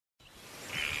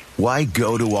Why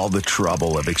go to all the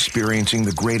trouble of experiencing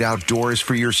the great outdoors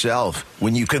for yourself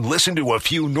when you could listen to a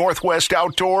few Northwest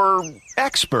outdoor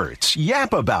experts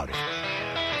yap about it?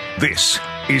 This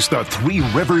is the Three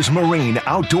Rivers Marine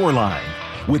Outdoor Line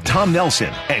with Tom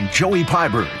Nelson and Joey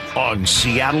Pyburn on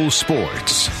Seattle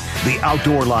Sports. The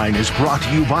Outdoor Line is brought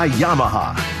to you by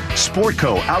Yamaha,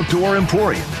 Sportco Outdoor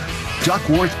Emporium,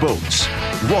 Duckworth Boats,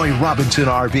 Roy Robinson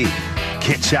RV,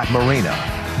 Kitsap Marina,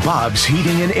 Bob's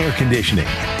Heating and Air Conditioning,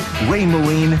 Ray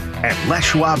Marine, and Les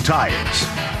Schwab Tires.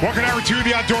 Welcome over to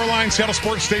the Outdoor Line, Seattle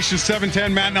Sports Station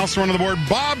 710. Matt Nelson on the board.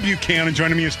 Bob Buchanan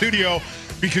joining me in studio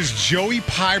because Joey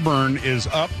Pyburn is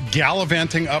up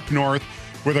gallivanting up north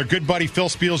with our good buddy Phil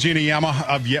Spielge in a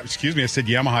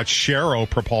Yamaha Shero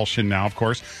propulsion now, of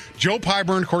course. Joe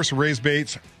Pyburn, of course, of Raise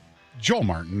Baits. Joel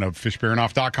Martin of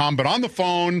fishbaranoff.com. But on the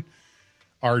phone,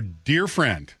 our dear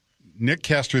friend, Nick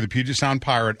Kester, the Puget Sound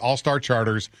Pirate, All-Star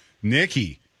Charters.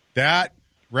 Nicky, that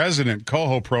resident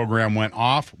Coho program went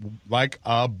off like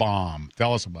a bomb.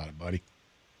 Tell us about it, buddy.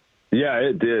 Yeah,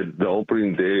 it did. The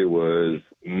opening day was,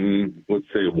 let's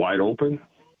say, wide open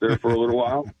there for a little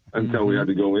while until we had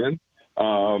to go in.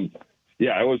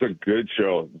 Yeah, it was a good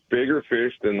show. Bigger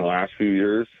fish than the last few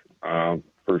years,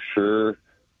 for sure.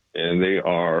 And they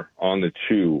are on the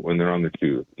chew when they're on the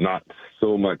chew. Not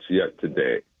so much yet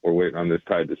today. We're waiting on this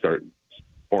tide to start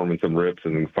forming some rips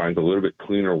and then find a little bit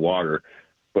cleaner water.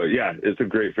 But, yeah, it's a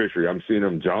great fishery. I'm seeing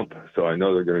them jump, so I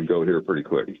know they're going to go here pretty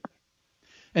quick.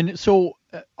 And so,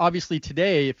 obviously,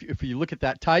 today, if you look at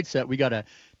that tide set, we got a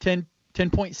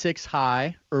 10.6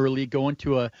 high early going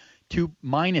to a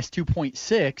minus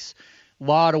 2.6,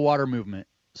 lot of water movement.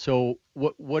 So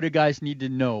what do guys need to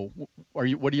know? What are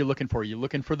you looking for? Are you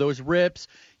looking for those rips?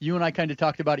 You and I kind of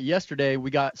talked about it yesterday.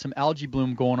 We got some algae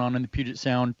bloom going on in the Puget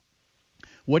Sound.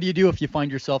 What do you do if you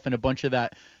find yourself in a bunch of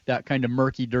that kind of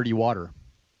murky, dirty water?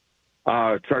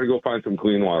 Try to go find some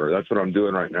clean water. That's what I'm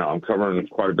doing right now. I'm covering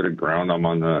quite a bit of ground. I'm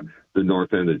on the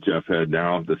north end of Jeff Head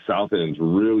now. The south end's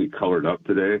really colored up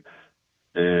today.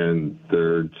 And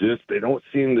they don't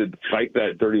seem to like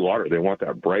that dirty water. They want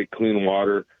that bright, clean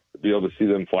water, to be able to see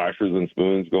them flashers and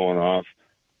spoons going off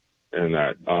and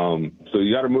that. So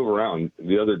you got to move around.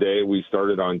 The other day we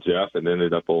started on Jeff and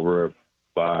ended up over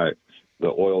by the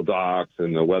oil docks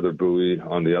and the weather buoy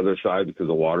on the other side because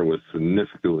the water was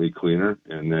significantly cleaner,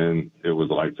 and then it was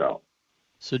lights out.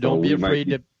 So don't be afraid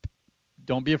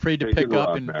to pick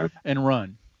up and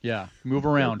run. Yeah, move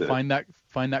around. Find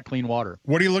that clean water.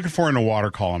 What are you looking for in a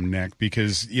water column, Nick?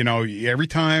 Because, every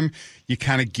time you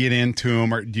kind of get into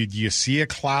them, or do you see a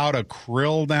cloud of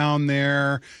krill down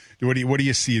there? What do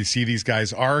you see? You see these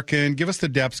guys arcing? Give us the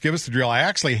depths. Give us the drill. I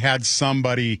actually had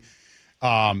somebody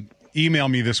email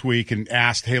me this week and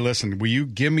asked, hey, listen, will you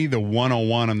give me the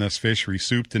 101 on this fishery?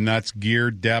 Soup to nuts, gear,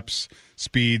 depths,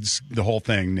 speeds, the whole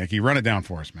thing, Nicky. Run it down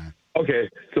for us, man. Okay,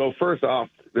 so first off,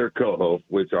 they're Coho,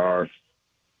 which are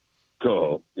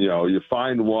Coho. You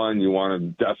find one, you want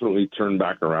to definitely turn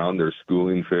back around. They're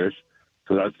schooling fish.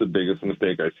 So that's the biggest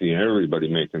mistake I see everybody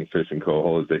making fishing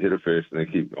Coho is they hit a fish and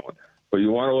they keep going. But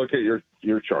you want to look at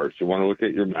your charts. You want to look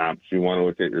at your maps. You want to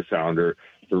look at your sounder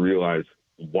to realize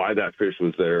why that fish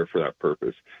was there for that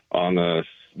purpose. On the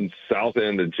south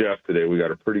end of Jeff today, we got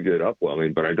a pretty good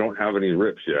upwelling, but I don't have any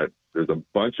rips yet. There's a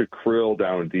bunch of krill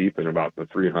down deep in about the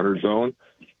 300 zone,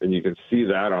 and you can see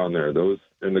that on there.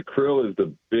 And the krill is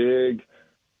the big,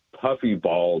 puffy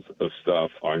balls of stuff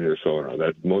on your sonar.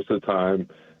 That's most of the time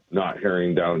not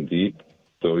herring down deep.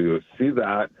 So you'll see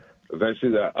that.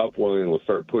 Eventually that upwelling will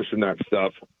start pushing that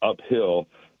stuff uphill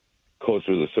closer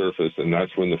to the surface, and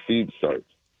that's when the feed starts.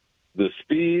 The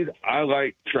speed, I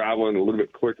like traveling a little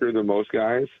bit quicker than most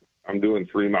guys. I'm doing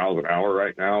 3 miles an hour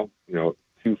right now,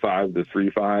 2.5 to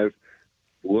 3.5,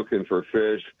 looking for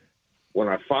fish. When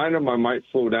I find them, I might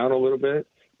slow down a little bit,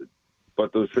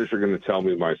 but those fish are going to tell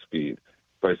me my speed.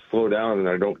 If I slow down and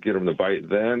I don't get them to bite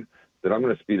then I'm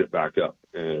going to speed it back up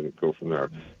and go from there.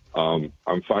 I'm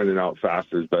finding out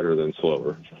faster is better than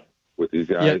slower with these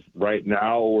guys. Yep. Right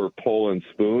now we're pulling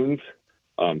spoons,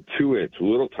 2-inch,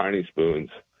 little tiny spoons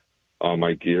on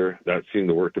my gear. That seemed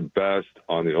to work the best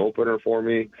on the opener for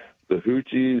me. The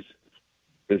hoochies,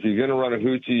 if you're going to run a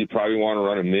hoochie, you probably want to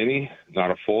run a mini,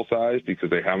 not a full size, because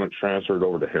they haven't transferred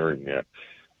over to herring yet.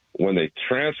 When they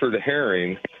transfer to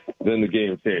herring, then the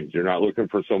game changed. You're not looking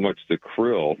for so much the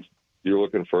krill. You're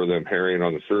looking for them herring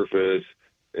on the surface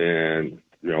and,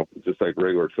 just like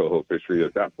regular Coho fishery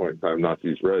at that point in time, not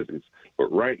these resis.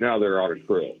 But right now they're out of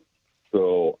krill.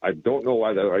 So I don't know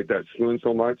why they like that spoon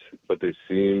so much, but they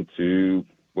seem to,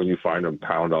 when you find them,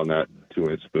 pound on that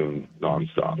 2-inch spoon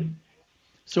nonstop.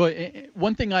 So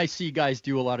one thing I see guys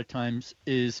do a lot of times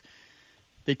is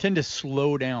they tend to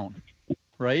slow down,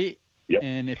 right? Yep.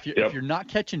 And if you're not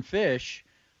catching fish,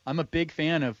 I'm a big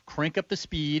fan of crank up the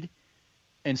speed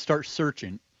and start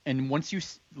searching. And once you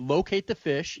locate the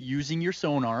fish using your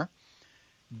sonar,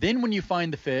 then when you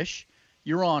find the fish,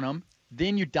 you're on them.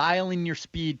 Then you dial in your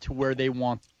speed to where they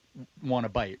want to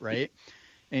bite, right?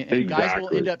 And guys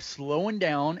will end up slowing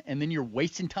down, and then you're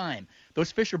wasting time.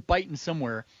 Those fish are biting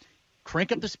somewhere.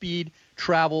 Crank up the speed,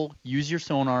 travel, use your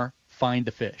sonar, find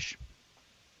the fish.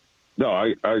 No,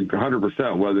 I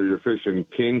 100%. Whether you're fishing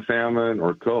king salmon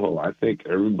or coho, I think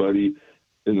everybody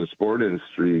in the sport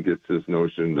industry gets this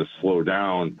notion to slow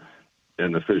down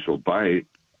and the fish will bite.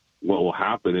 What will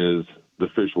happen is the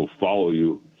fish will follow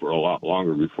you for a lot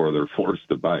longer before they're forced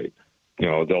to bite.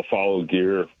 They'll follow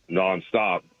gear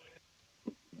nonstop,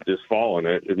 just following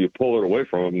it. If you pull it away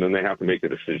from them, then they have to make a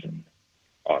decision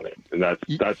on it. And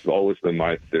that's always been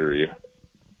my theory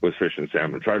with fishing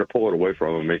salmon. Try to pull it away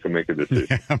from them, make them make a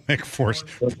decision. Yeah, make force.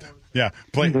 Yeah,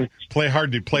 play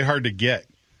hard to get.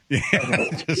 Yeah,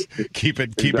 just keep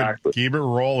it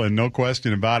rolling, no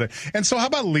question about it. And so, how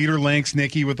about leader lengths,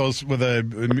 Nikki, with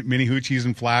the mini hoochies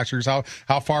and flashers? How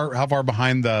far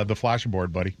behind the flasher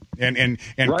board, buddy? And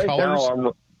right colors?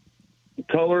 Now,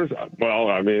 colors. Well,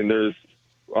 I mean, there's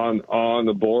on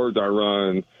the boards. I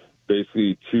run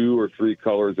basically 2 or 3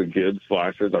 colors of Gibbs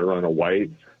flashers. I run a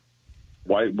white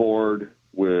board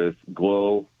with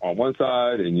glow on one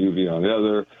side and UV on the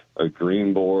other. A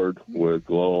green board with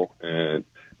glow and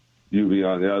UV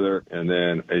on the other, and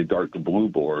then a dark blue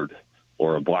board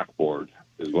or a black board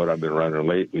is what I've been running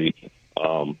lately,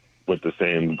 with the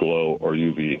same glow or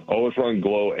UV. Always run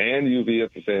glow and UV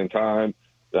at the same time.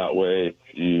 That way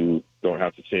you don't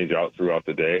have to change out throughout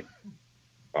the day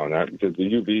on that, because the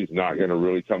UV is not going to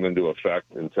really come into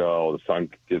effect until the sun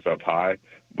gets up high.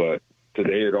 But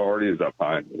today it already is up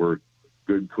high. We're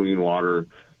good, clean water,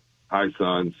 high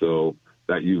sun, so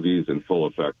that UV is in full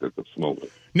effect at the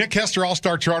moment. Nick Kester,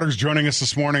 All-Star Charters, joining us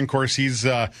this morning. Of course, he's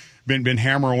been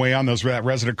hammering away on that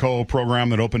Resident Coho program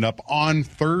that opened up on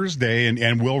Thursday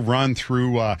and will run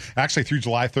through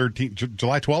July 13th,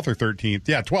 July 12th or 13th.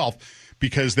 Yeah, 12th,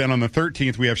 because then on the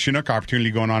 13th we have Chinook opportunity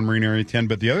going on Marine Area 10.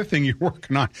 But the other thing you're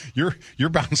working on, you're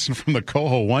bouncing from the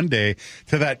Coho one day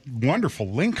to that wonderful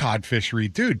lingcod fishery.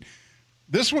 Dude,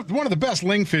 this was one of the best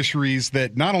ling fisheries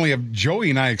that not only have Joey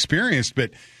and I experienced,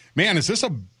 but, man, is this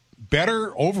a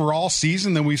better overall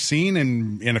season than we've seen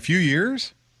in a few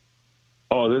years?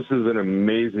 Oh, this is an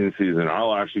amazing season.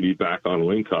 I'll actually be back on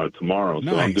lingcod tomorrow.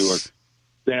 Nice. So I'm doing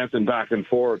dancing back and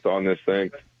forth on this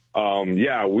thing. Last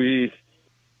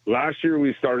year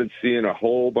we started seeing a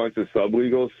whole bunch of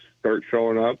sublegals start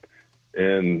showing up.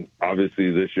 And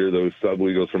obviously this year those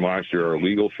sublegals from last year are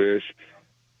legal fish.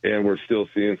 And we're still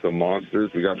seeing some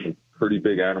monsters. We got some pretty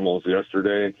big animals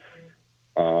yesterday.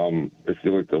 If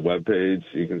you look at the webpage,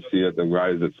 you can see it. The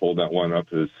guys that sold that one up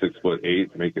is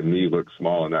 6'8", making me look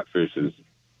small, and that fish is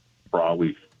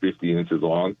probably 50 inches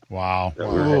long. Wow!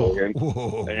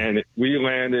 And we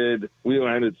landed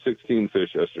 16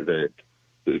 fish yesterday.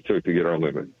 That it took to get our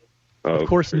limit. Of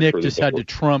course, Nick just had to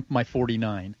trump my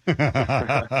 49. So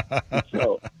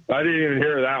I didn't even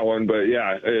hear that one, but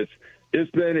yeah,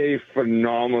 it's been a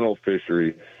phenomenal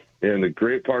fishery. And the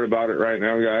great part about it right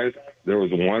now, guys, there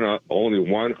was only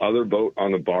one other boat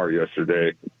on the bar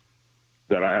yesterday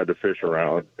that I had to fish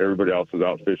around. Everybody else was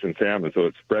out fishing salmon, so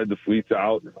it spread the fleets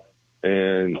out,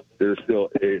 and there's still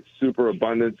a super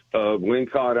abundance of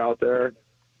lingcod out there.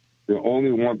 The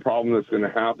only one problem that's going to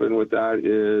happen with that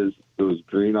is those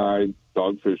green-eyed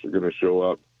dogfish are going to show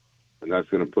up, and that's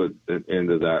going to put an end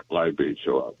to that live bait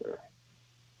show out there.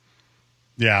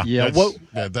 Yeah,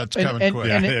 that's coming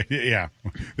quick. Yeah.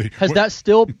 Has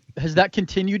that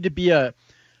continued to be a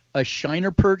shiner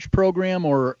perch program,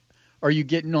 or are you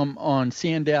getting them on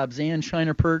sand dabs and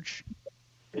shiner perch?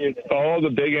 All the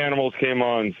big animals came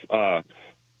on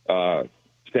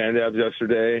sand dabs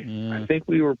yesterday. Yeah. I think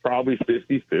we were probably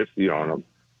 50-50 on them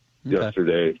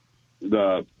yesterday.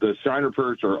 The shiner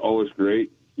perch are always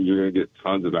great. You're going to get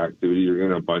tons of activity. You're going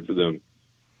to have a bunch of them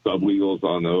sublegals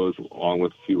on those, along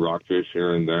with a few rockfish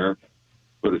here and there.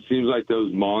 But it seems like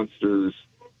those monsters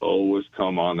always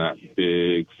come on that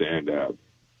big sand dab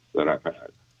that I've had.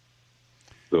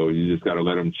 So you just got to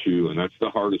let them chew, and that's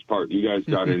the hardest part. You guys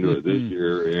got into it this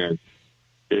year, and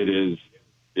it is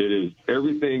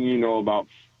everything you know about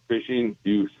fishing,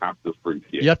 you have to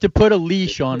forget. You have to put a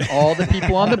leash on all the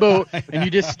people on the boat, and you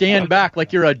just stand back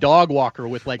like you're a dog walker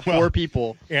with four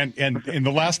people. And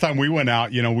the last time we went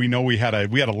out, we had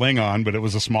a ling on, but it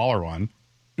was a smaller one.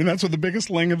 And that's what the biggest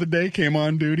ling of the day came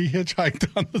on, dude. He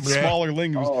hitchhiked on the smaller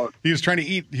ling. He was trying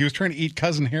to eat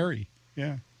cousin Harry.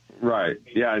 Yeah. Right.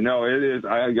 Yeah, no, it is.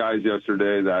 I had guys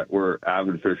yesterday that were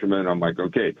avid fishermen. I'm like,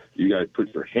 okay, you guys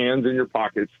put your hands in your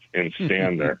pockets and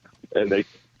stand there. And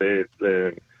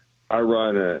I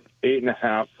run a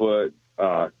 8.5 foot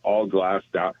all glass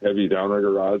heavy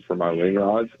downrigger rods for my ling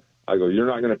rods. I go, you're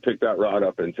not going to pick that rod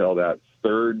up until that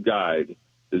third guide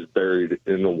is buried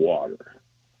in the water.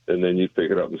 And then you pick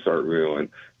it up and start reeling.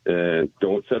 And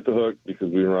don't set the hook,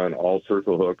 because we run all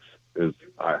circle hooks, as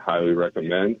I highly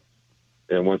recommend.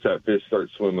 And once that fish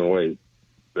starts swimming away,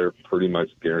 they're pretty much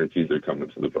guaranteed they're coming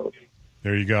to the boat.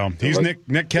 There you go. He's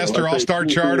Nick Kester, All-Star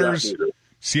Charters,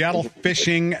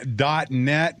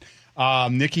 SeattleFishing.net.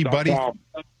 Nicky, buddy.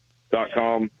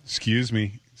 .com. Excuse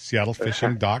me.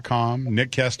 SeattleFishing.com.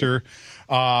 Nick Kester.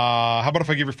 How about if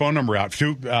I give your phone number out?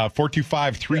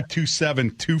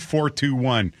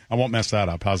 425-327-2421. I won't mess that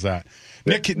up. How's that?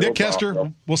 Nick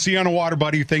Kester, we'll see you on the water,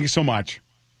 buddy. Thank you so much.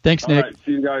 Thanks, Nick. All right,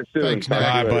 see you guys soon. Thanks, All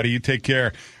right, buddy. You take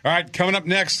care. All right, coming up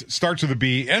next, starts with a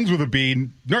B, ends with a B.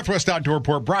 Northwest Outdoor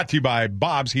Report brought to you by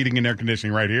Bob's Heating and Air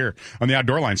Conditioning right here on the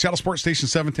Outdoor Line. Seattle Sports Station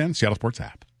 710, Seattle Sports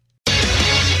app.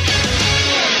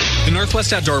 The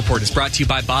Northwest Outdoor Report is brought to you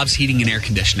by Bob's Heating and Air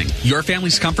Conditioning. Your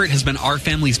family's comfort has been our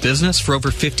family's business for over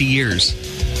 50 years.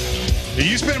 If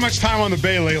you spent much time on the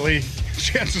bay lately,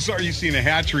 chances are you've seen a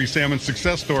hatchery salmon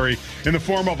success story in the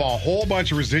form of a whole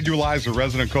bunch of residualized or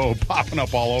resident coho popping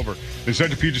up all over. In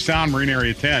Central Puget Sound, Marine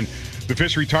Area 10, the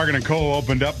fishery target on coho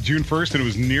opened up June 1st, and it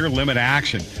was near limit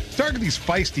action. Target these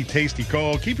feisty, tasty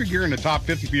coho. Keep your gear in the top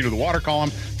 50 feet of the water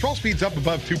column. Troll speeds up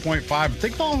above 2.5.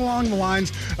 Think along the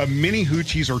lines of mini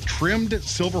hoochies or trimmed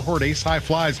silver horde ace-high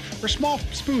flies or small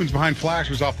spoons behind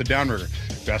flashers off the downrigger.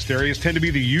 Best areas tend to be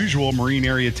the usual Marine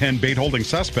Area 10 bait-holding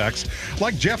suspects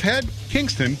like Jeff Head,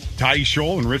 Kingston, Tye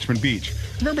Shoal, and Richmond Beach.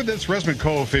 Remember, this resident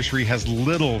coho fishery has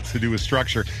little to do with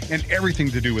structure and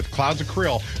everything to do with clouds of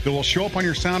krill that will show up on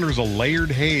your sounder as a layered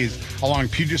haze along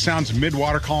Puget Sound's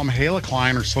mid-water column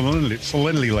halicline or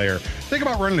salinity layer. Think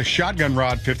about running a shotgun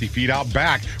rod 50 feet out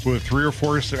back with a 3 or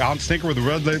 4 ounce sinker with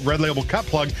a red label cut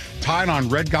plug tied on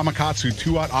red Gamakatsu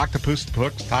 2-aught octopus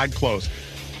hooks tied close.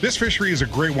 This fishery is a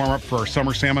great warm-up for our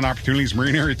summer salmon opportunities.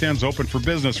 Marine Area 10 is open for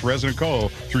business for resident coho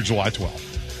through July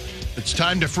 12th. It's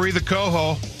time to free the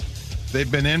coho. They've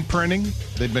been imprinting,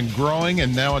 they've been growing,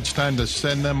 and now it's time to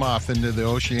send them off into the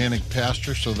oceanic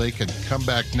pasture so they can come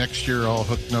back next year all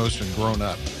hook-nosed and grown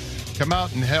up. Come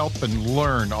out and help and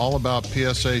learn all about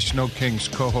PSA Snow King's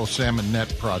Coho Salmon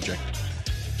Net project.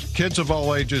 Kids of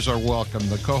all ages are welcome.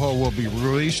 The coho will be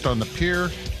released on the pier,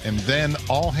 and then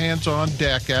all hands on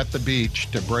deck at the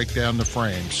beach to break down the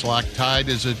frame. Slack tide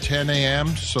is at 10 a.m.,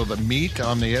 so the meet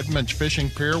on the Edmonds Fishing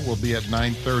Pier will be at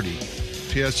 9:30.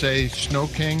 PSA Snow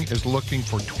King is looking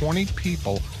for 20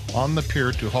 people on the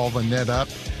pier to haul the net up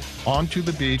onto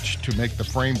the beach to make the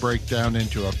frame breakdown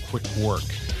into a quick work.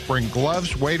 Bring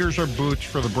gloves, waders, or boots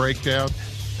for the breakdown,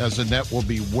 as the net will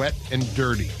be wet and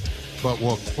dirty, but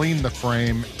we'll clean the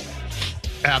frame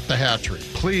at the hatchery.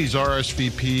 Please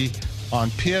RSVP on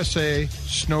PSA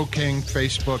Snow King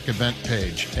Facebook event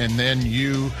page.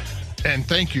 And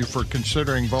thank you for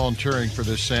considering volunteering for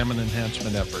this salmon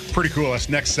enhancement effort. Pretty cool. That's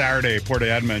next Saturday, Port of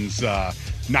Edmonds,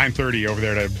 9:30 over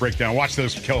there to break down. Watch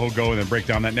those coho go and then break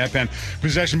down that net pen.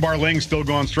 Possession bar ling still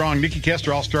going strong. Nicky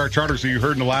Kester, All-Star Charters, who you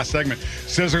heard in the last segment,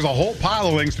 says there's a whole pile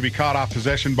of lings to be caught off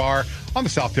possession bar on the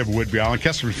south tip of Whidbey Island.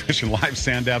 Kester was fishing live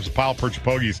sand dabs, a pile of perch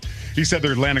pogies. He said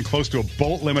they're landing close to a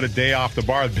boat limit a day off the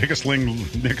bar. The biggest ling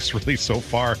Nick's released so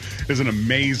far is an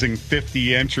amazing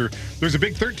 50-incher. There's a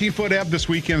big 13-foot ebb this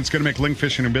weekend. It's going to make ling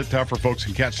fishing a bit tougher. Folks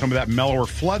can catch some of that mellower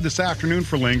flood this afternoon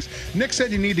for lings. Nick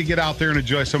said you need to get out there and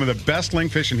enjoy some of the best ling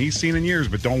fishing he's seen in years,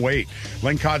 but don't wait.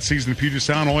 Ling cod season in Puget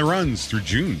Sound only runs through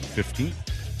June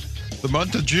 15th. The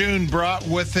month of June brought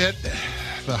with it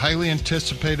the highly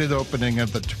anticipated opening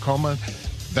of the Tacoma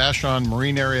Vashon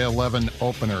Marine Area 11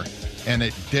 opener, and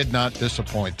it did not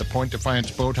disappoint. The Point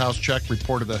Defiance Boathouse check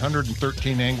reported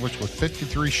 113 anglers with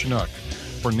 53 Chinook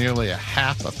for nearly a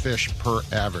half a fish per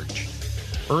average.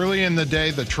 Early in the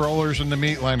day, the trollers and the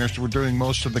meat liners were doing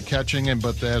most of the catching,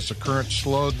 but as the current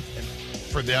slowed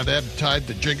for that ebb tide,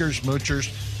 the jiggers, moochers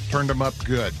turned them up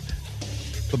good.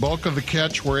 The bulk of the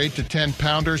catch were 8 to 10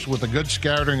 pounders with a good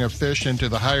scattering of fish into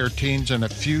the higher teens and a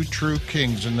few true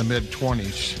kings in the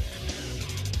mid-20s.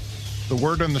 The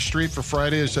word on the street for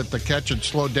Friday is that the catch had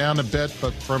slowed down a bit,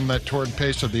 but from that torrid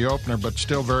pace of the opener, but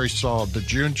still very solid. The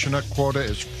June Chinook quota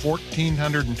is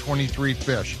 1,423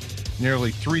 fish,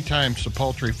 nearly 3 times the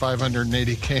paltry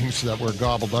 580 kings that were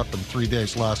gobbled up in 3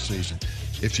 days last season.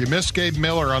 If you missed Gabe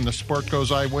Miller on the Sport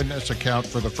Goes Eyewitness account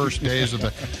for the first days of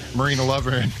the Marine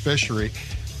 11 fishery,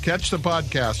 Catch the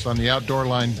podcast on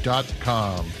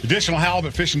theoutdoorline.com. Additional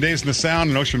halibut fishing days in the Sound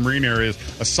and Ocean Marine areas.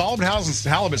 A solid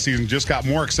halibut season just got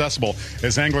more accessible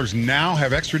as anglers now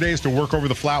have extra days to work over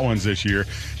the flat ones this year.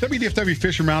 WDFW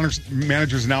Fisher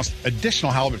Managers announced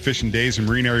additional halibut fishing days in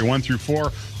Marine Area 1 through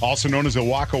 4, also known as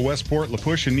Ilwaco, Westport, La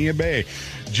Push, and Nia Bay.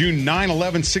 June 9,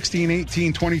 11, 16,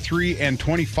 18, 23, and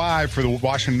 25 for the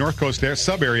Washington North Coast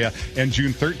sub-area, and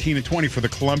June 13 and 20 for the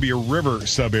Columbia River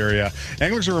sub-area.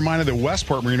 Anglers are reminded that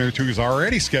Westport Marine Area 2 is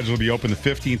already scheduled to be open the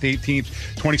 15th, 18th,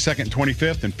 22nd, and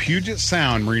 25th, and Puget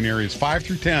Sound Marine Areas 5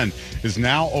 through 10 is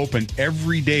now open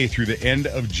every day through the end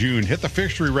of June. Hit the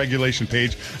fishery regulation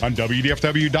page on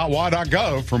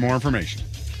wdfw.wa.gov for more information.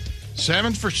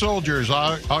 Salmon for Soldiers,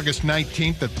 August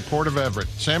 19th at the Port of Everett.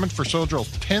 Salmon for Soldiers'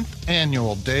 10th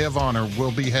annual Day of Honor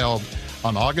will be held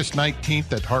on August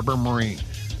 19th at Harbor Marine.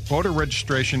 Boater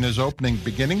registration is opening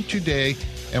beginning today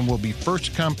and will be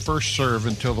first come, first serve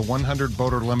until the 100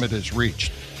 boater limit is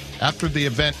reached. After the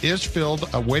event is filled,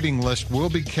 a waiting list will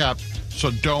be kept,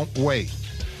 so don't wait.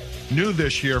 New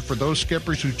this year, for those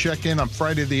skippers who check in on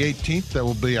Friday the 18th, there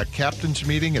will be a captain's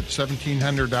meeting at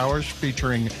 1700 hours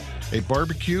featuring a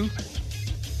barbecue,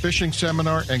 fishing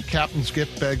seminar, and captain's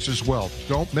gift bags as well.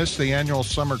 Don't miss the annual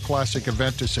Summer Classic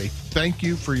event to say thank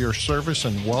you for your service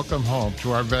and welcome home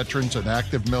to our veterans and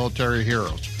active military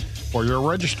heroes. For your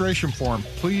registration form,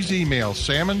 please email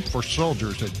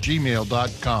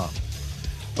salmonforsoldiers@gmail.com.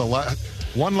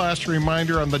 One last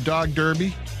reminder on the Dog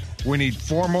Derby. We need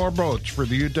 4 more boats for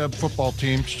the UW football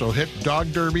team, so hit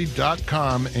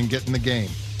dogderby.com and get in the game.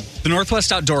 The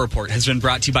Northwest Outdoor Report has been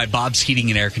brought to you by Bob's Heating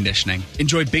and Air Conditioning.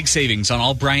 Enjoy big savings on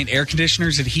all Bryant air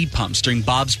conditioners and heat pumps during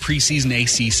Bob's preseason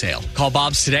AC sale. Call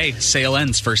Bob's today. Sale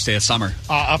ends first day of summer.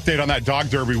 Update on that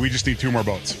Dog Derby. We just need 2 more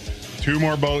boats. 2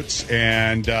 more boats,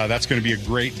 and that's going to be a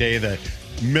great day. The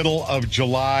middle of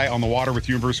July on the water with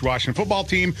University of Washington football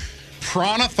team.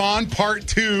 Pranathon Part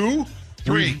 2.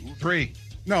 Three.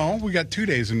 No, we got 2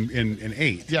 days in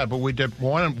 8. Yeah, but we did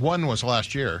one was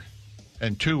last year.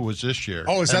 And 2 was this year.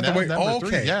 Oh, is that the way? Oh,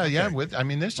 okay. Yeah.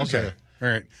 Okay. This is okay. All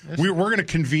right. We're going to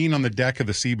convene on the deck of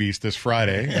the Sea Beast this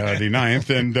Friday, the 9th,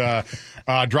 and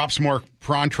drop some more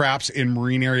prawn traps in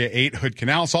Marine Area 8, Hood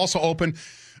Canal. It's also open.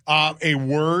 A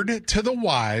word to the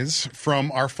wise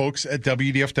from our folks at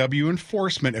WDFW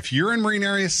Enforcement. If you're in Marine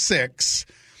Area 6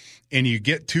 and you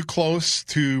get too close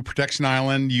to Protection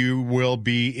Island, you will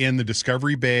be in the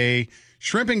Discovery Bay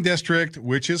Shrimping District,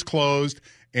 which is closed.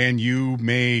 And you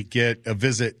may get a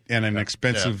visit and an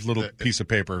expensive little piece of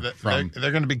paper from.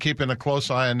 They're going to be keeping a close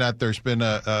eye on that. There's been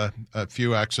a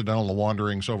few accidental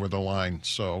wanderings over the line,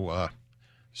 so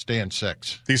stay in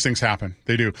 6. These things happen.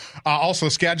 They do. Also,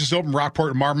 Skagit is open,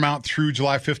 Rockport and Marmount through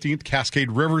July 15th.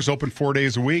 Cascade River's open 4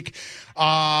 days a week.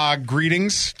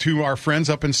 Greetings to our friends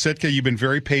up in Sitka. You've been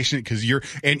very patient because your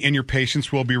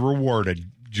patience will be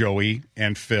rewarded, Joey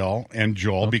and Phil and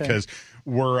Joel, because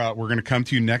we're going to come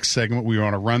to you next segment. We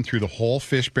want to run through the whole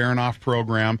Fish Baranoff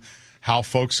program, how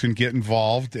folks can get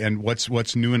involved, and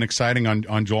what's new and exciting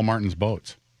on Joel Martin's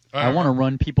boats. I want to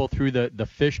run people through the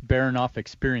Fish Baranoff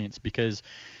experience because,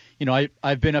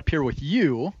 I've been up here with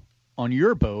you on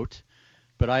your boat,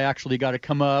 but I actually got to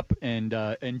come up and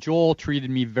Joel treated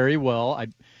me very well.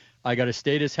 I got to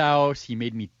stay at his house. He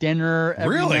made me dinner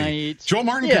every night. Joel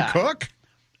Martin can cook?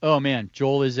 Oh man,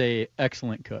 Joel is a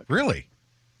excellent cook. Really?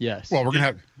 Yes. Well, we're gonna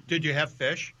have. Did you have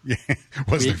fish? Yeah.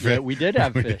 Was there fish? Yeah, we did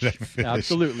have fish.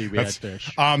 Absolutely, we had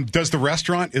fish. Does the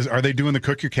restaurant are they doing the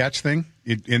cook your catch thing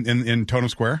in Totem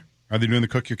Square? Are they doing the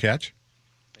cook your catch?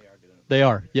 They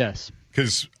are. Yes.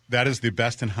 Because that is the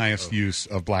best and highest use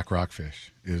of black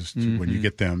rockfish is to, when you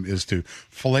get them is to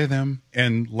fillet them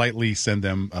and lightly send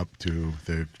them up to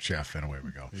the chef, and away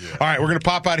we go. Yeah. All right, we're going to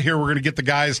pop out of here. We're going to get the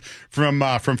guys from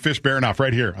Fish Baranoff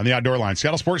right here on the Outdoor Line.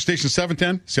 Seattle Sports Station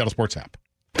 710, Seattle Sports app.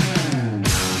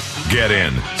 Get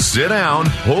in, sit down,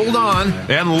 hold on,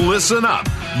 and listen up.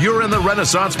 You're in the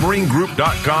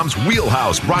RenaissanceMarineGroup.com's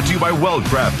wheelhouse, brought to you by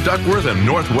Weldcraft, Duckworth, and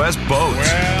Northwest Boats.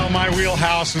 Well, my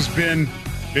wheelhouse has been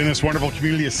in this wonderful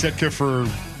community of Sitka for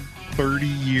 30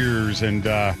 years, and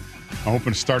I'm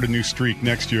hoping to start a new streak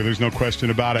next year. There's no question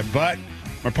about it. But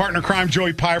my partner in crime,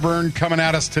 Joey Pyburn, coming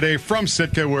at us today from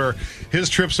Sitka, where his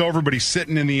trip's over, but he's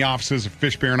sitting in the offices of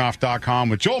FishBaranoff.com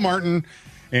with Joel Martin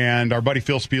and our buddy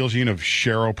Phil Spielgene of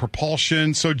Sharrow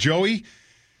Propulsion. So, Joey,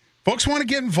 folks want to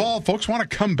get involved. Folks want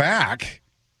to come back.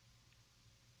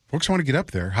 Folks want to get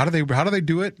up there. How do they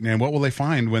do it, and what will they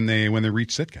find when they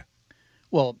reach Sitka?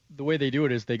 Well, the way they do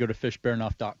it is they go to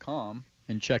fishbaranoff.com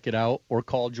and check it out, or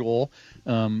call Joel.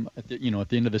 At the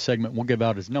end of the segment, we'll give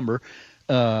out his number.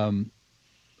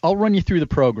 I'll run you through the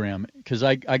program because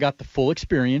I got the full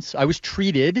experience. I was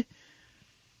treated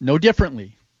no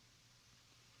differently.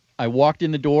 I walked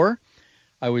in the door.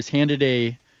 I was handed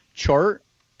a chart,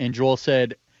 and Joel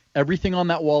said, everything on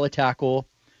that wall of tackle,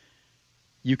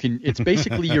 it's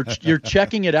basically you're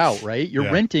checking it out, right?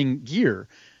 You're renting gear.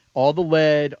 All the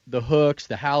lead, the hooks,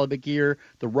 the halibut gear,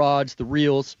 the rods, the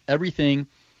reels, everything.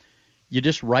 You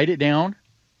just write it down,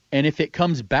 and if it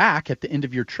comes back at the end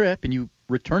of your trip and you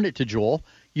return it to Joel,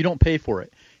 you don't pay for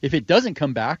it. If it doesn't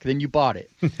come back, then you bought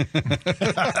it.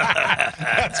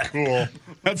 That's cool.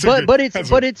 It's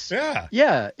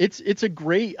a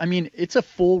great. I mean, it's a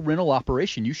full rental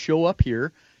operation. You show up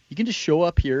here. You can just show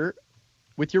up here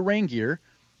with your rain gear,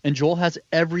 and Joel has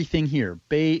everything here: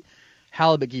 bait,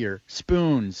 halibut gear,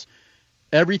 spoons,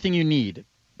 everything you need.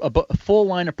 A full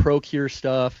line of pro gear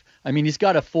stuff. I mean, he's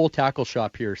got a full tackle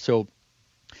shop here. So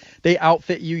they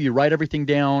outfit you. You write everything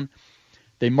down.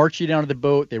 They march you down to the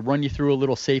boat. They run you through a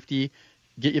little safety,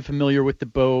 get you familiar with the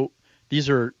boat. These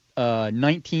are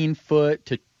 19-foot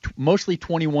to mostly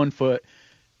 21-foot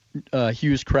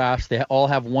Hughes crafts. They all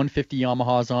have 150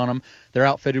 Yamahas on them. They're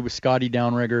outfitted with Scotty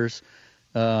downriggers.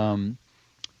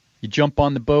 You jump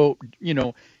on the boat. You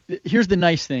know, here's the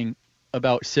nice thing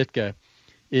about Sitka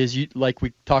is, like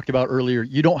we talked about earlier,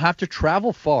 you don't have to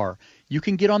travel far. You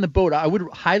can get on the boat. I would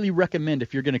highly recommend,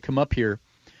 if you're going to come up here,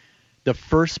 the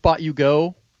first spot you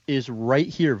go is right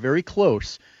here, very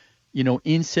close,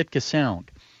 in Sitka Sound.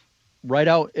 Right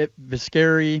out at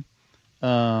Viscari,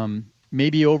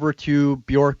 maybe over to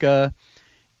Bjorka,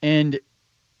 and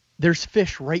there's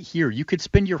fish right here. You could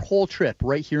spend your whole trip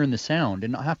right here in the Sound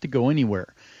and not have to go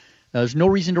anywhere. There's no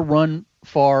reason to run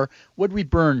far. What'd we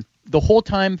burn? The whole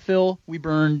time, Phil, we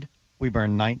burned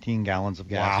 19 gallons of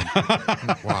gas.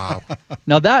 Wow.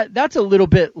 Now that's a little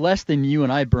bit less than you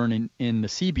and I burn in the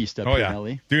Sea Beast up here,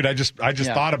 Ellie. Dude, I just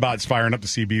thought about firing up the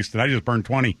Sea Beast, and I just burned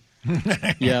 20.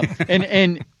 Yeah,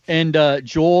 and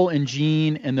Joel and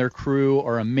Gene and their crew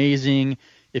are amazing.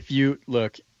 If you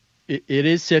look, it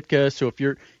is Sitka, so if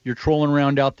you're trolling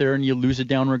around out there and you lose a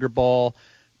downrigger ball,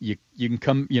 you can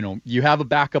come. You have a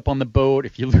backup on the boat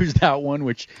if you lose that one.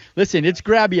 Which, listen, it's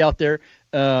grabby out there.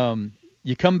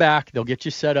 You come back, they'll get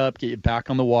you set up, get you back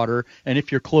on the water, and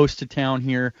if you're close to town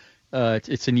here,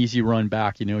 it's an easy run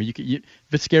back.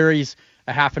 Viscari's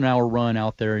a half an hour run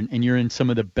out there, and you're in some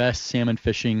of the best salmon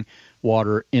fishing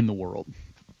water in the world.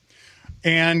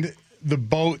 And the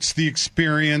boats, the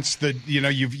experience, the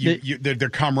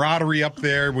camaraderie up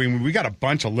there. We got a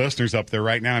bunch of listeners up there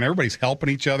right now, and everybody's helping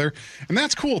each other, and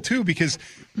that's cool too, because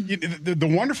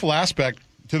the wonderful aspect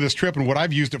to this trip, and what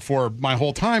I've used it for my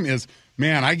whole time, is,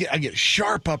 man, I get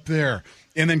sharp up there,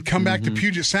 and then come back to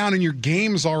Puget Sound, and your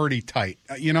game's already tight,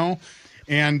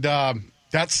 and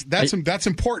that's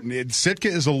important. Sitka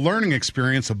is a learning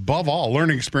experience, above all, a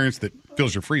learning experience that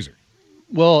fills your freezer.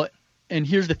 Well, and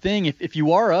here's the thing: if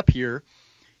you are up here,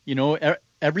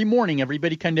 every morning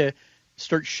everybody kind of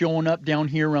starts showing up down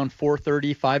here around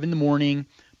 4:30, 5 in the morning,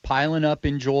 piling up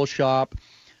in Joel's shop.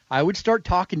 I would start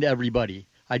talking to everybody.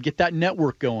 I'd get that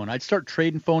network going. I'd start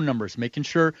trading phone numbers, making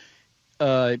sure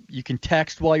you can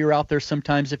text while you're out there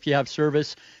sometimes if you have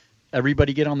service.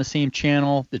 Everybody get on the same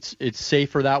channel. It's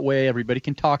safer that way. Everybody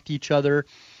can talk to each other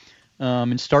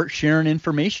and start sharing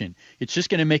information. It's just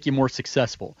going to make you more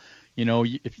successful.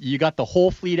 If you got the whole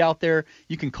fleet out there,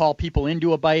 you can call people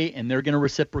into a bite, and they're going to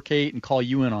reciprocate and call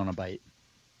you in on a bite.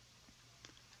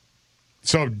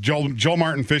 So, Joel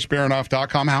Martin,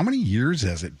 fishbaranoff.com. How many years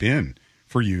has it been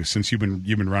for you since you've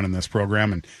been running this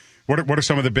program, and what are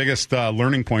some of the biggest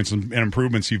learning points and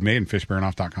improvements you've made in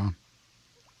fishbaranoff.com?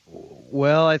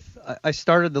 Well, I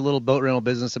started the little boat rental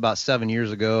business about 7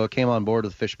 years ago. I came on board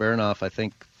with Fish Baranoff, I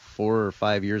think 4 or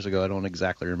 5 years ago. I don't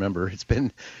exactly remember. It's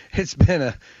been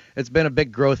a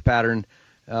big growth pattern.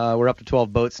 We're up to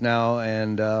 12 boats now,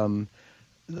 and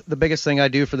the biggest thing I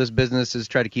do for this business is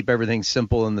try to keep everything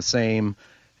simple and the same.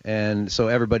 And so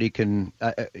everybody can,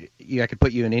 I could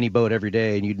put you in any boat every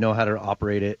day and you'd know how to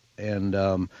operate it. And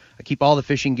I keep all the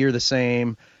fishing gear the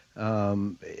same.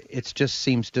 It just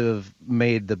seems to have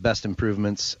made the best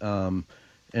improvements. And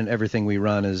everything we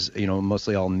run is,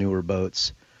 mostly all newer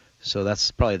boats. So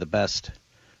that's probably the best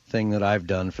thing that I've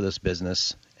done for this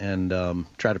business, and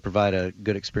try to provide a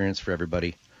good experience for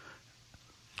everybody.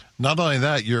 Not only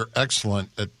that, you're excellent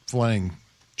at filleting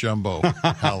jumbo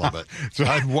halibut. So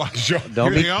you're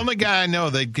the only guy I know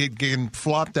that can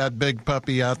flop that big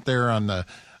puppy out there on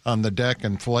the deck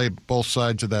and fillet both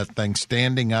sides of that thing,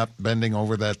 standing up, bending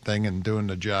over that thing, and doing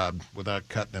the job without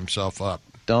cutting himself up.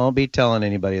 Don't be telling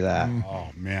anybody that. Oh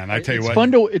man, I tell you what,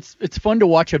 it's fun to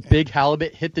watch a big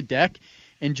halibut hit the deck,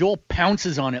 and Joel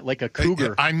pounces on it like a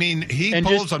cougar. I mean, he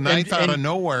pulls a knife out of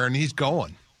nowhere, and he's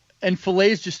going. and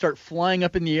fillets just start flying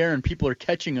up in the air, and people are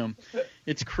catching them.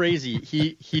 It's crazy.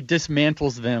 He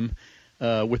dismantles them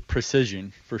with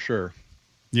precision, for sure.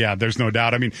 Yeah, there's no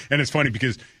doubt. I mean, and it's funny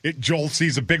because Joel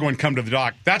sees a big one come to the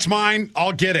dock. That's mine.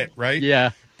 I'll get it, right?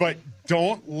 Yeah. But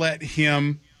don't let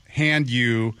him hand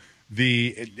you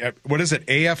the, what is it,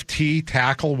 AFT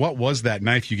tackle? What was that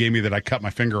knife you gave me that I cut my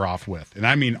finger off with? And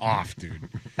I mean off, dude.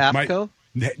 AFCO?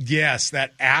 Yes,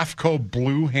 that AFCO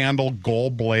blue handle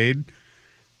gold blade.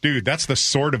 Dude, that's the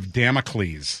sword of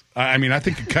Damocles. I mean, I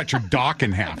think you cut your dock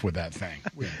in half with that thing.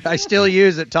 I still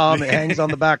use it, Tom. It hangs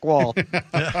on the back wall.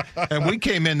 And we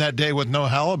came in that day with no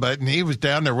halibut, and he was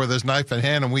down there with his knife in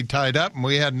hand, and we tied up, and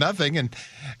we had nothing.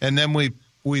 And then we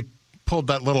pulled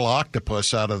that little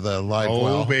octopus out of the live well.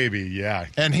 Oh, baby, yeah.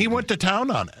 And he went to town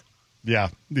on it. Yeah,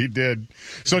 he did.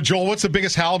 So, Joel, what's the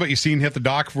biggest halibut you've seen hit the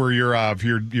dock for your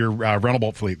rental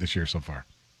boat fleet this year so far?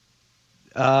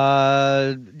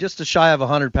 Just a shy of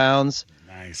 100 pounds.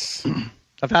 Nice.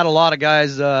 I've had a lot of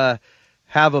guys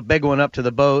have a big one up to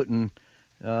the boat and,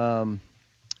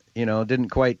 didn't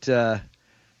quite get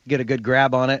a good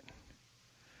grab on it.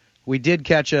 We did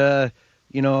catch a,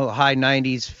 high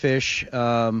 90s fish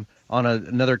on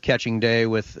another catching day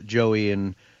with Joey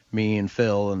and me and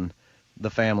Phil and the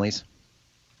families.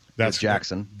 That's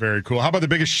Jackson. Very cool. How about the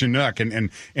biggest Chinook? And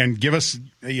give us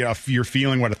your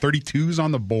feeling. What, a 32's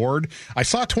on the board? I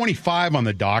saw 25 on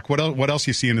the dock. What else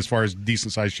you seeing as far as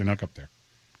decent sized Chinook up there?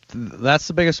 That's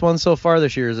the biggest one so far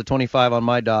this year is a 25 on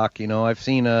my dock. I've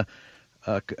seen I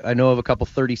know of a couple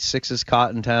 36s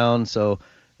caught in town. So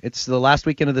it's the last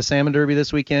weekend of the Salmon Derby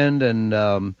this weekend,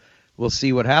 and we'll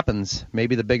see what happens.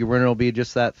 Maybe the big winner will be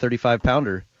just that 35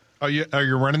 pounder. Are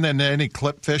you running into any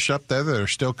clip fish up there that are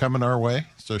still coming our way?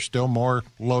 So there's still more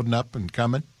loading up and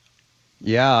coming?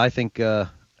 Yeah, I think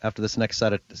after this next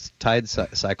set of tide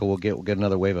cycle, we'll get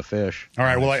another wave of fish. All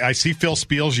right. Well, I see Phil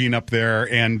Spielgene up there,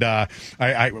 and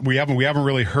we haven't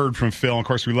really heard from Phil. Of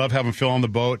course, we love having Phil on the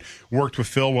boat. Worked with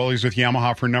Phil while he's with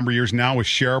Yamaha for a number of years now with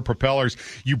Sharrow propellers.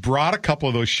 You brought a couple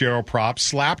of those Sharrow props,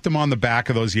 slapped them on the back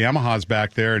of those Yamahas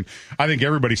back there, and I think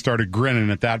everybody started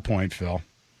grinning at that point, Phil.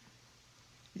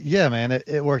 Yeah, man,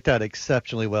 it worked out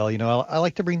exceptionally well. I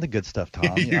like to bring the good stuff, Tom.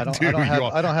 I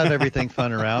don't have everything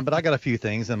fun around, but I got a few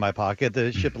things in my pocket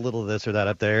to ship a little of this or that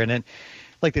up there. And then,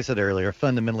 like they said earlier,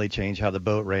 fundamentally change how the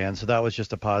boat ran. So that was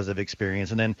just a positive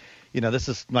experience. And then, this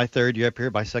is my third year up here,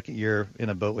 my second year in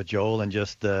a boat with Joel, and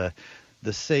just the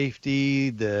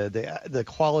safety, the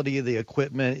quality of the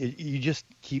equipment, you just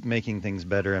keep making things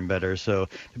better and better. So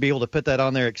to be able to put that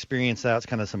on there, experience that, it's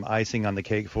kind of some icing on the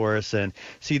cake for us, and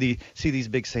see these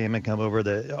big salmon come over.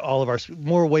 All of our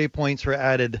more waypoints were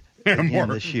added again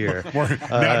this year.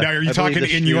 Now, are you talking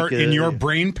in your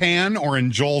brain pan or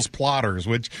in Joel's plotters?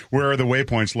 Where are the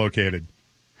waypoints located?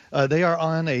 They are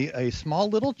on a small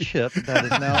little chip that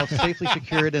is now safely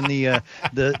secured in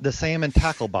the salmon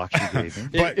tackle box you gave him.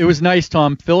 It was nice,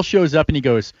 Tom. Phil shows up and he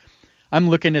goes, I'm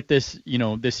looking at this,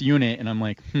 this unit, and I'm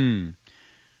like,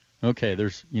 okay,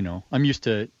 there's, I'm used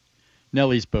to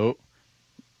Nellie's boat.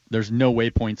 There's no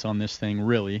waypoints on this thing,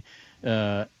 really.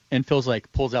 And Phil's like,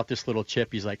 pulls out this little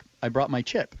chip. He's like, I brought my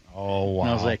chip. Oh, wow. And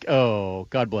I was like, oh,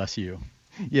 God bless you.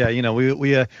 Yeah,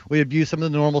 we abused some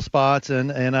of the normal spots,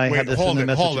 and I had to send a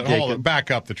message to Jacob. Hold it. Back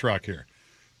up the truck here.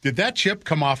 Did that chip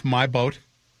come off my boat?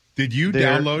 Did you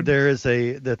download? There is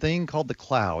the thing called the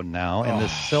cloud now in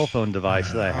this cell phone device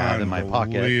that I have in my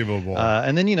pocket. Unbelievable.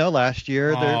 And then last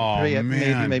year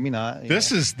maybe not.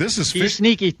 This is He's fish.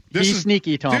 sneaky. He's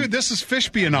sneaky, Tom. Dude, this is fish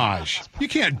espionage. You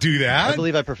can't do that. I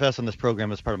believe I profess on this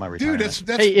program as part of my retirement. Dude,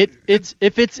 that's hey,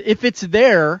 if it's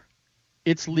there,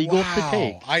 it's legal to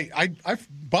take.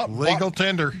 Legal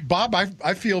tender. Bob,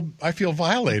 I feel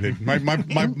violated.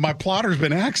 My plotter's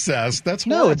been accessed. That's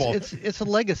horrible. No, it's a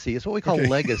legacy. It's what we call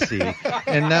legacy.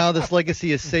 And now this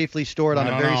legacy is safely stored on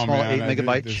a very small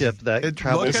 8-megabyte chip that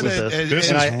travels with us.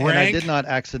 And I did not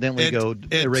accidentally erase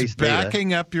data. It's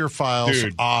backing up your files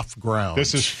off ground.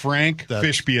 This is frank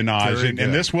fish espionage,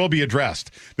 and this will be addressed.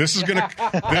 This is gonna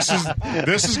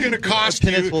cost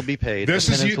you. Penance will be paid. This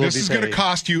is gonna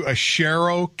cost you a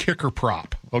Sharrow kicker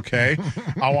prop. Okay,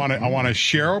 I want a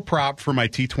Sharrow prop for my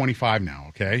T25 now.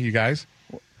 Okay, you guys.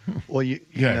 Well, you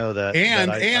know that.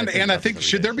 And I think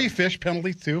should there be fish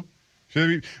penalties too? Should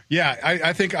there be? Yeah,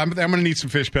 I think I'm going to need some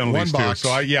fish penalties too.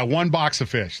 So 1 box of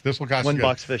fish. This will cost one you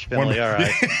box fish penalty. All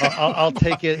right, I'll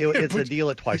take it. It's a deal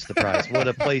at twice the price. What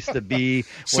a place to be.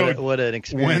 What an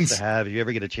experience to have. If you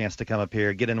ever get a chance to come up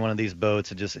here, get in one of these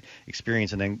boats and just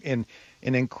experience an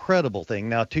incredible thing.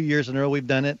 Now, 2 years in a row we've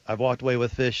done it. I've walked away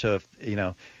with fish. So if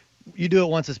You do it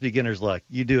once, it's beginner's luck.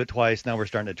 You do it twice, now we're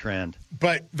starting to trend.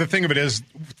 But the thing of it is,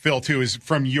 Phil, too, is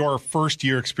from your first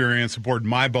year experience aboard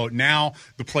my boat, now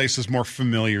the place is more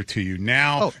familiar to you.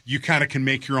 Now you kind of can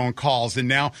make your own calls, and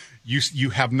now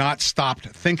you have not stopped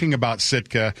thinking about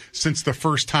Sitka since the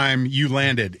first time you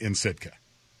landed in Sitka.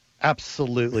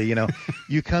 Absolutely. You know,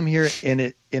 you come here and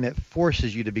it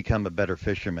forces you to become a better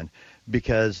fisherman,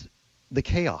 because the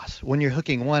chaos, when you're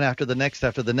hooking one after the next,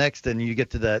 and you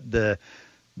get to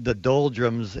the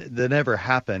doldrums that never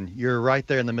happen, you're right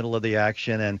there in the middle of the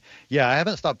action. And yeah, I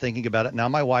haven't stopped thinking about it. Now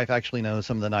my wife actually knows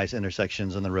some of the nice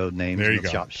intersections and the road names and the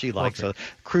shops she likes. So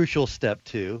crucial step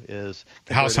 2 is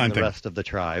house hunting the rest of the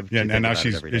tribe. Yeah, and now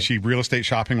is she real estate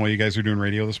shopping while you guys are doing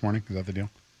radio this morning? Is that the deal?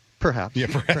 Perhaps. Yeah,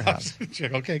 perhaps.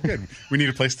 Okay, good. We need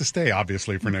a place to stay,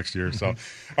 obviously, for next year. So,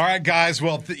 all right, guys.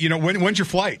 Well, when's your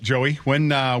flight, Joey? When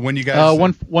you guys?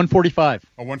 1:45.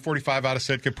 1:45 out of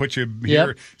Sitka. Put you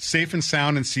here safe and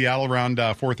sound in Seattle around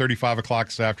 4:30, 5 o'clock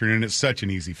this afternoon. It's such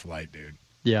an easy flight, dude.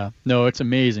 Yeah, no, it's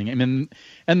amazing. I mean,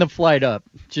 and the flight up,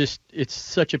 it's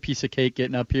such a piece of cake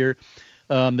getting up here.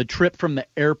 The trip from the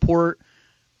airport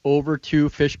over to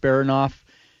Fish-Baranof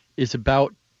is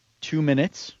about 2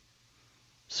 minutes.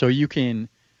 So you can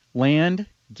land,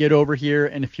 get over here,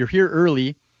 and if you're here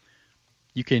early,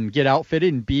 you can get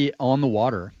outfitted and be on the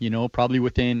water. You know, probably you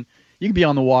can be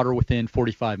on the water within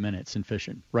 45 minutes and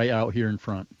fishing right out here in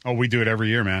front. Oh, we do it every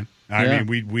year, man. I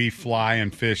mean, we fly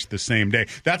and fish the same day.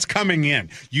 That's coming in.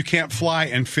 You can't fly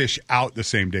and fish out the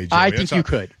same day, Joey. I think you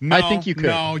could. No, I think you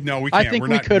could. No, we can't. I think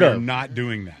we could have. We're not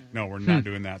doing that. No, we're not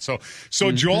doing that. So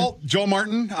Joel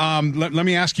Martin, let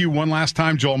me ask you one last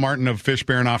time, Joel Martin of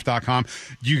fishbaranoff.com.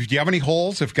 Do you have any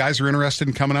holes if guys are interested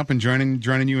in coming up and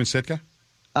joining you in Sitka?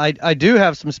 I do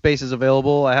have some spaces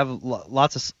available. I have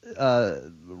lots of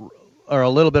or a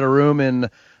little bit of room in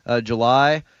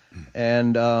July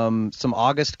and some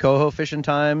August coho fishing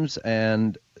times.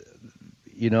 And,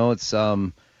 it's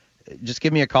just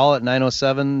give me a call at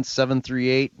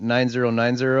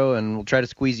 907-738-9090, and we'll try to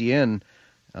squeeze you in.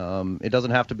 It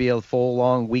doesn't have to be a full,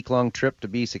 long, week-long trip to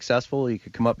be successful. You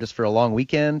could come up just for a long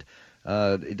weekend.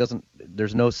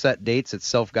 There's no set dates. It's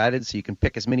self-guided, so you can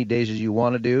pick as many days as you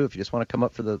want to do. If you just want to come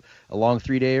up for a long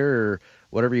 3-dayer or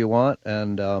whatever you want.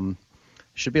 And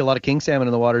should be a lot of king salmon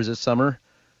in the waters this summer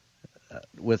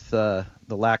with the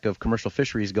lack of commercial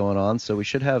fisheries going on. So we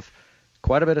should have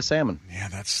quite a bit of salmon. Yeah,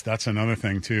 that's another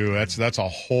thing too. That's a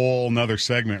whole nother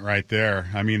segment right there.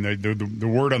 I mean, the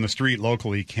word on the street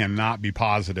locally cannot be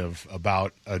positive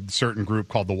about a certain group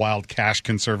called the Wild Cache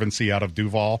Conservancy out of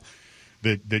Duval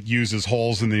that uses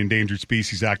holes in the Endangered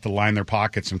Species Act to line their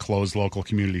pockets and close local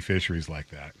community fisheries like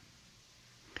that.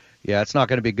 Yeah, it's not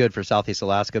going to be good for Southeast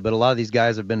Alaska, but a lot of these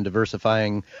guys have been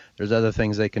diversifying. There's other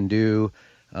things they can do.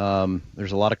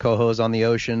 There's a lot of cohos on the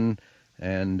ocean,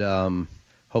 and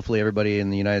hopefully everybody in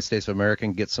the United States of America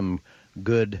can get some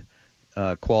good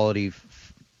quality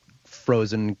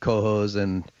frozen cohos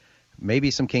and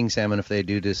maybe some king salmon if they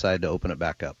do decide to open it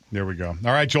back up. There we go.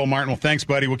 All right, Joel Martin. Well, thanks,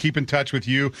 buddy. We'll keep in touch with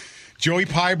you. Joey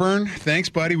Pyburn, thanks,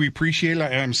 buddy. We appreciate it.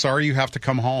 I'm sorry you have to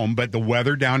come home, but the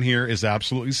weather down here is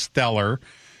absolutely stellar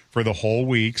for the whole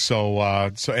week. So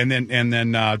and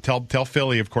then tell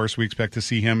Philly, of course, we expect to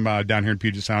see him down here in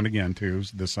Puget Sound again too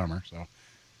this summer. So.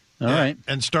 All right.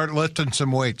 And start lifting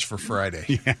some weights for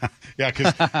Friday. Yeah,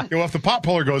 because if the pot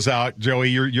puller goes out, Joey,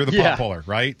 you're the pot puller,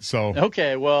 right? So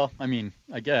okay, well, I mean,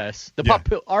 I guess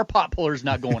our pot puller's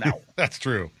not going out. That's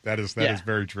true. That is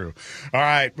very true. All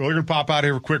right, well, we're gonna pop out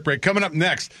here for a quick break. Coming up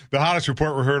next, the hottest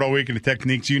report we heard all week and the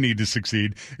techniques you need to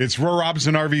succeed. It's Roy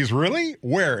Robinson RV's Really?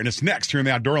 Where? And it's next here in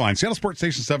the Outdoor Line, Seattle Sports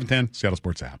Station 710, Seattle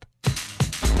Sports app.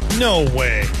 No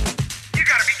way. You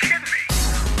gotta be kidding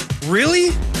me. Really?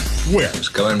 Where?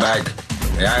 Just coming back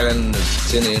from the island of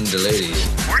Tinian to Lady.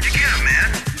 Where'd you get him,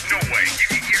 man? No way.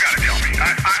 You gotta tell me.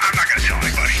 I'm not gonna tell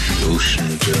anybody. The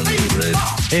ocean turned red.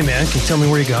 Hey, man, can you tell me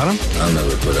where you got them? I'll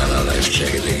never put on a life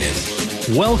jacket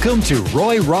again. Welcome to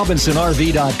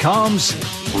RoyRobinsonRV.com's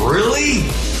Really?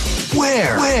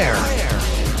 Where?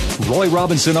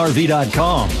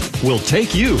 RoyRobinsonRV.com will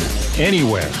take you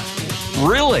anywhere.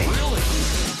 Really?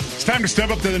 It's time to step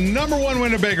up to the #1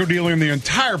 Winnebago dealer in the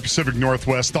entire Pacific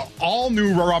Northwest, the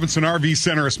all-new Roy Robinson RV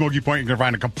Center at Smoky Point. You can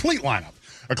find a complete lineup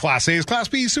of Class A's, Class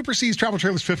B's, Super C's, travel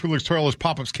trailers, fifth wheelers, toilers,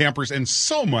 pop-ups, campers, and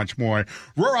so much more.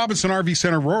 Roy Robinson RV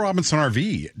Center,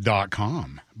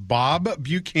 RoyRobinsonRV.com. Bob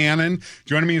Buchanan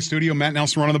joining me in studio. Matt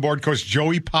Nelson running the board. Coach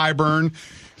Joey Pyburn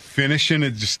finishing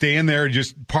and just staying there,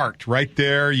 just parked right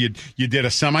there. You did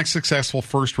a semi-successful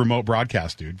first remote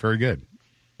broadcast, dude. Very good.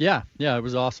 Yeah, it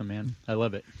was awesome, man. I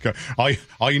love it. Okay.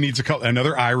 All you need is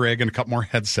another rig and a couple more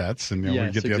headsets, and we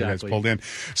get the other guys pulled in.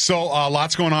 So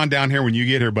lots going on down here when you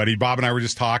get here, buddy. Bob and I were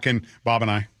just talking. Bob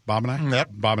and I. Yep.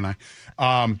 Bob and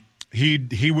I.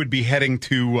 He would be heading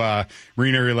to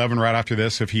Marine Area 11 right after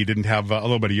this if he didn't have a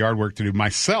little bit of yard work to do.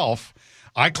 Myself,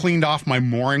 I cleaned off my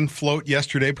mooring float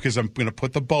yesterday because I'm going to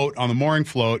put the boat on the mooring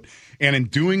float. And in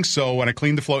doing so, when I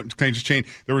cleaned the float and changed the chain,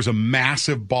 there was a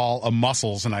massive ball of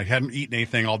mussels, and I hadn't eaten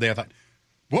anything all day. I thought,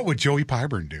 what would Joey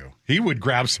Pyburn do? He would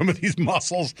grab some of these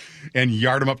mussels and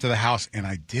yard them up to the house, and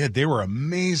I did. They were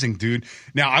amazing, dude.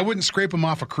 Now, I wouldn't scrape them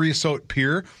off a creosote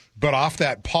pier, but off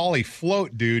that poly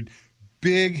float, dude,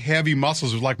 big, heavy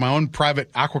mussels. It was like my own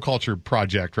private aquaculture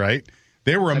project, right?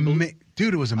 They were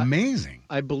dude, it was amazing.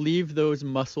 I believe those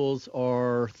mussels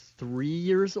are 3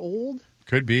 years old.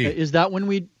 Could be. Is that when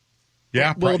we...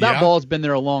 Yeah. Well, that ball's been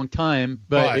there a long time,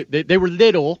 but they were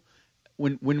little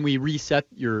when we reset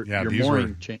your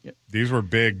mooring chain. These were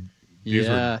big.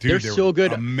 They're so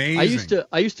good. Amazing.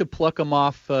 I used to pluck them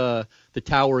off the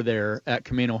tower there at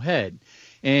Camino Head,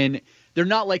 and they're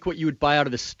not like what you would buy out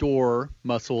of the store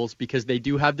mussels because they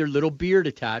do have their little beard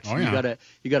attached. Oh, yeah.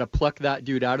 You gotta pluck that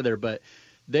dude out of there, but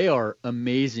they are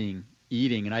amazing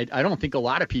eating, and I don't think a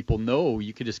lot of people know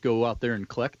you could just go out there and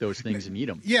collect those things and eat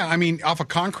them. Yeah, I mean, off a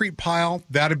concrete pile,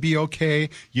 that'd be okay.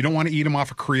 You don't want to eat them off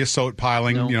a creosote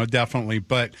piling, definitely.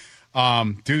 But,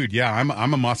 dude, yeah,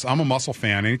 I'm a mussel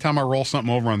fan. Anytime I roll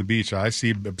something over on the beach, I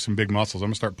see some big mussels. I'm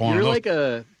gonna start pulling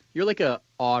those. You're like a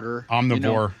otter,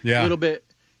 omnivore. Yeah, a little bit.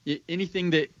 Anything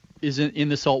that isn't in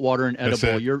the salt water and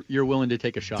edible, you're willing to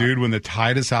take a shot. Dude, when the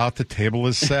tide is out, the table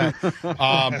is set.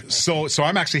 So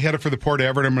I'm actually headed for the Port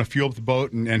Everett. I'm going to fuel up the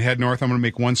boat and head north. I'm going to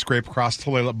make one scrape across the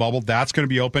Tulalip Bubble. That's going to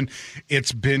be open.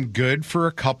 It's been good for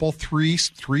a couple, three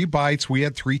bites. We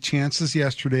had 3 chances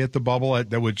yesterday at the Bubble,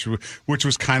 which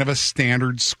was kind of a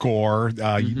standard score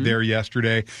there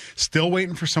yesterday. Still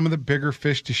waiting for some of the bigger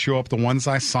fish to show up. The ones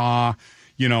I saw,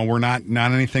 were not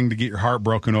anything to get your heart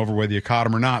broken over whether you caught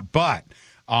them or not. But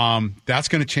that's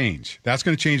going to change. That's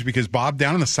going to change because, Bob,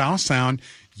 down in the South Sound,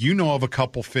 of a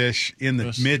couple fish in the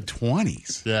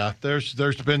mid-20s. Yeah,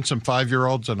 there's been some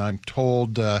 5-year-olds, and I'm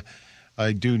told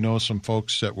I do know some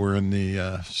folks that were in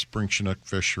the spring Chinook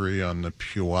fishery on the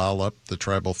Puyallup, the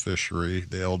tribal fishery,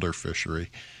 the elder fishery.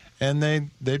 And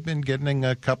they've been getting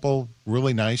a couple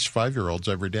really nice 5-year-olds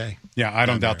every day. Yeah, I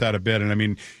don't doubt that a bit. And, I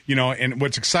mean, and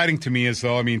what's exciting to me is,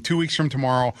 though, 2 weeks from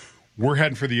tomorrow – we're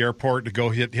heading for the airport to go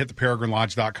hit the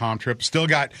PeregrineLodge.com trip. Still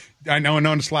got, I know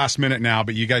it's last minute now,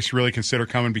 but you guys should really consider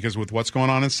coming because with what's going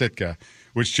on in Sitka,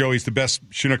 which, Joey's the best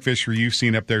Chinook fishery you've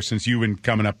seen up there since you've been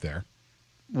coming up there.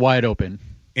 Wide open.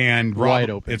 And wide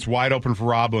open. It's wide open for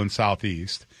Robo and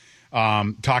Southeast.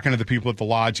 Talking to the people at the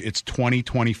lodge, it's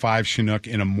 20-25 Chinook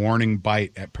in a morning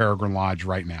bite at Peregrine Lodge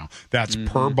right now. That's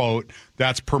per boat.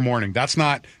 That's per morning. That's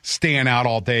not staying out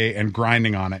all day and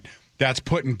grinding on it. That's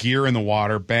putting gear in the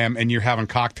water, bam, and you're having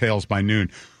cocktails by noon.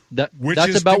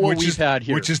 That's about what we've had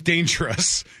here. Which is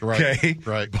dangerous, right, okay?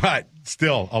 Right. But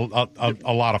still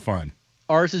a lot of fun.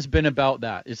 Ours has been about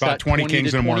that. It's about that 20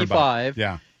 kings to in a morning 25.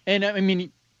 Yeah. And, I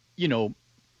mean,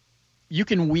 you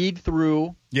can weed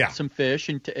through some fish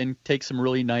and take some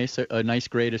really nice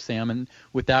grade of salmon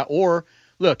with that. Or,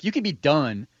 look, you can be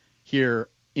done here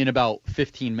in about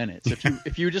 15 minutes.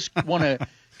 If you just want to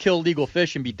kill legal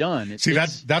fish and be done.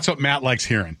 That's what Matt likes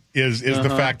hearing is the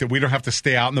fact that we don't have to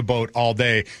stay out in the boat all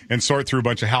day and sort through a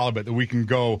bunch of halibut, that we can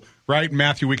go, right,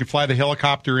 Matthew, we can fly the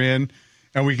helicopter in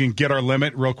and we can get our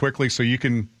limit real quickly. So you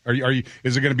can,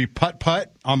 is it going to be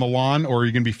putt-putt on the lawn, or are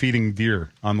you going to be feeding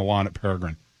deer on the lawn at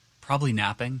Peregrine? Probably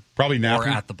napping. Or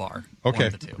at the bar. Okay.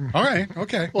 One of the two. All right.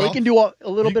 Okay. Well, you can do a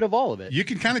little bit of all of it. You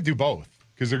can kind of do both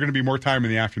because there's going to be more time in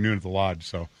the afternoon at the lodge.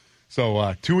 So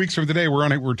 2 weeks from today,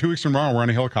 we're 2 weeks from tomorrow, we're on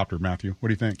a helicopter, Matthew. What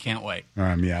do you think? Can't wait.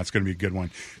 Yeah, it's going to be a good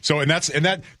one. So, and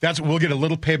that's we'll get a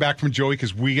little payback from Joey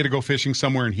because we get to go fishing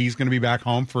somewhere, and he's going to be back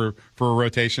home for a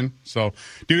rotation. So,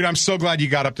 dude, I'm so glad you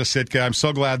got up to Sitka. I'm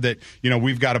so glad that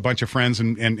we've got a bunch of friends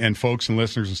and folks and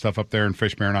listeners and stuff up there in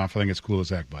Fish Marinoff. I think it's cool as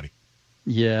heck, buddy.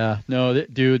 Yeah, no,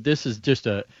 dude, this is just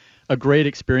a great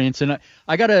experience, and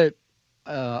I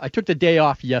took the day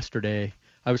off yesterday.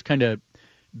 I was kind of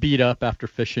beat up after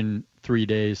fishing 3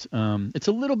 days. It's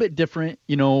a little bit different,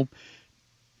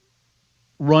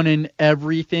 running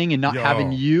everything and not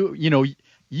having you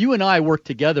and I work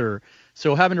together.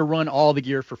 So having to run all the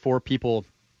gear for 4 people,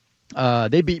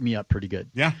 they beat me up pretty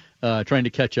good. Yeah. Trying to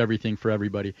catch everything for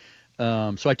everybody.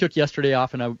 So I took yesterday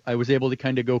off, and I was able to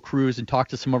kind of go cruise and talk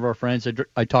to some of our friends.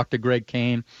 I talked to Greg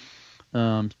Kane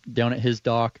down at his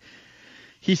dock.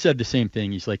 He said the same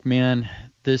thing. He's like, man,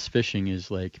 this fishing is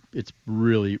like, it's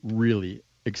really, really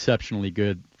exceptionally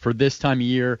good for this time of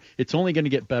year. It's only going to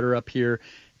get better up here,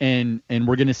 and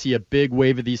we're going to see a big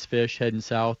wave of these fish heading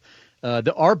south.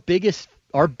 Our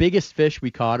biggest fish we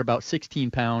caught, about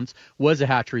 16 pounds, was a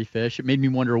hatchery fish. It made me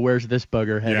wonder, where's this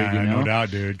bugger headed? Yeah, no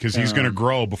doubt, dude, because he's going to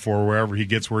grow before wherever he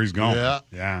gets where he's going.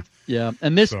 Yeah.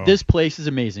 And this place is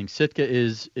amazing. Sitka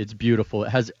it's beautiful. It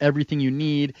has everything you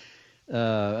need.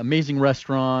 Amazing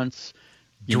restaurants.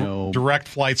 Direct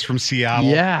flights from Seattle.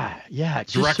 Yeah.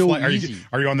 It's direct just so flight. easy.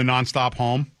 Are you on the nonstop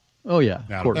home? Oh yeah,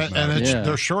 of course. And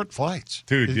they're short flights,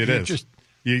 dude. It is.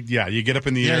 You get up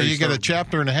in the air. You get a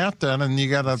chapter and a half done, and you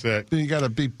gotta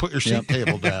put your seat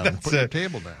table down. Put your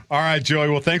table down. All right, Joey.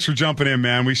 Well, thanks for jumping in,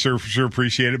 man. We sure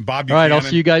appreciate it. Bob, all right, I'll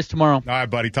see you guys tomorrow. All right,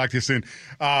 buddy. Talk to you soon.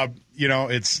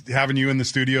 It's having you in the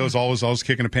studio is always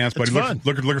kicking the pants, buddy.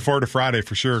 Looking forward to Friday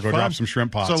for sure. Go drop some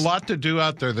shrimp pots. It's a lot to do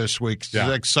out there this week. It's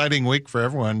an exciting week for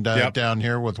everyone down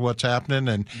here with what's happening.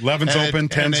 And 11's open,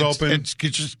 10's open. It's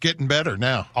just getting better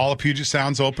now. All of Puget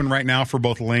Sound's open right now for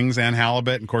both lings and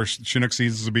halibut. And of course, Chinook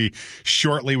seasons will be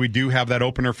shortly. We do have that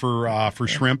opener for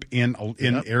shrimp in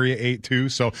Area 8 too.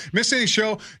 So miss any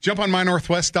show, jump on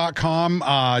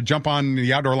mynorthwest.com, jump on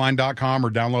theoutdoorline.com, or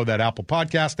download that Apple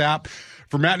Podcast app.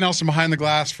 For Matt Nelson behind the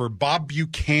glass, for Bob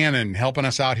Buchanan helping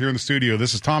us out here in the studio,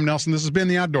 this is Tom Nelson. This has been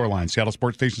The Outdoor Line, Seattle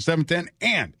Sports Station 710,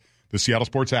 and the Seattle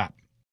Sports app.